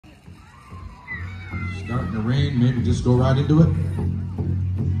starting to rain, maybe just go right into it.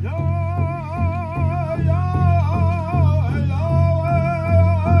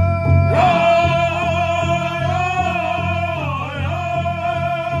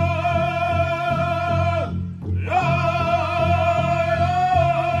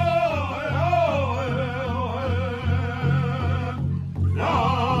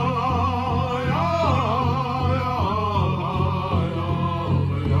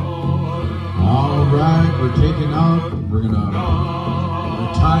 We're taking out, we're going to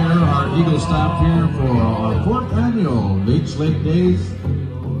retire our Eagle Stop here for our 4th annual Leech Lake Days.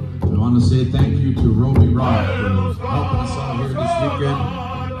 We want to say thank you to Roby Rock for helping us out here this weekend.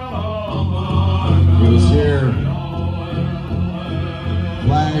 He was here,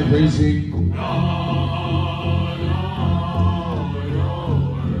 flag raising.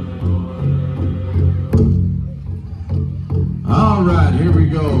 All right, here we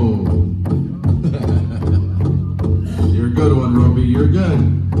go. You're a good one, Roby. You're good.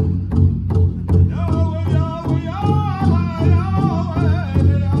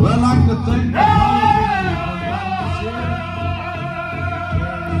 Well, I'd like to thank the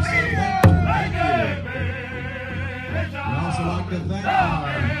I'd also like to thank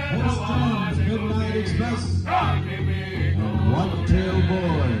our host drums, Midnight Express, and Whitetail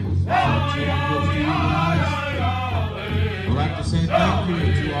Boys. I'd like to say thank you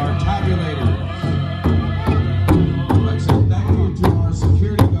to our tabulators.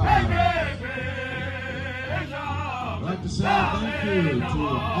 Say thank you to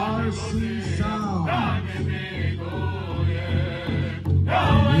RC Sound. If you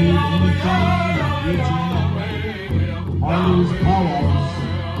need anything, Harley's Powers,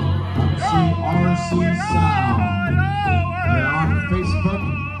 come see RC Sound. They're on Facebook.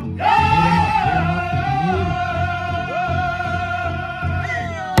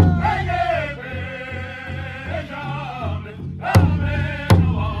 Hit them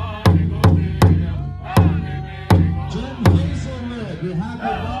up if you need. We have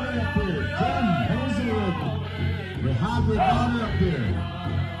your daughter up here. Jim Hazelwood. We have your daughter up here.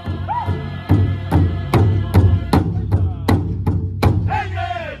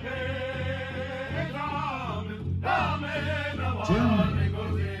 Jim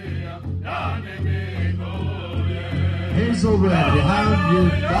Hazelwood. We have your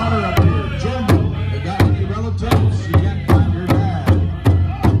daughter up here.